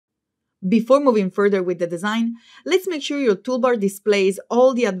Before moving further with the design, let's make sure your toolbar displays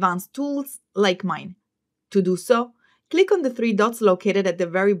all the advanced tools like mine. To do so, click on the three dots located at the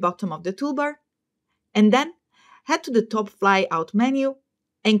very bottom of the toolbar, and then head to the top flyout menu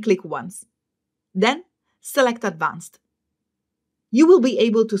and click once. Then select Advanced. You will be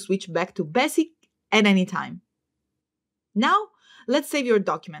able to switch back to Basic at any time. Now, let's save your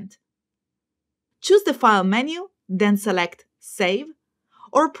document. Choose the File menu, then select Save,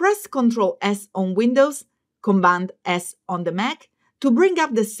 or press Ctrl S on Windows, Command S on the Mac to bring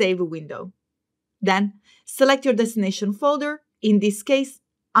up the Save window. Then, select your destination folder. In this case,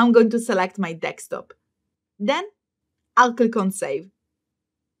 I'm going to select my desktop. Then, I'll click on Save.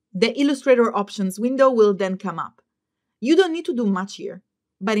 The Illustrator Options window will then come up. You don't need to do much here,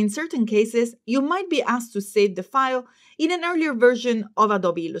 but in certain cases, you might be asked to save the file in an earlier version of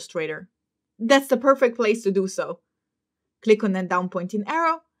Adobe Illustrator. That's the perfect place to do so. Click on the down pointing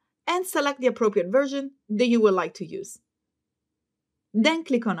arrow and select the appropriate version that you would like to use. Then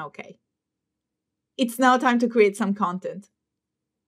click on OK. It's now time to create some content.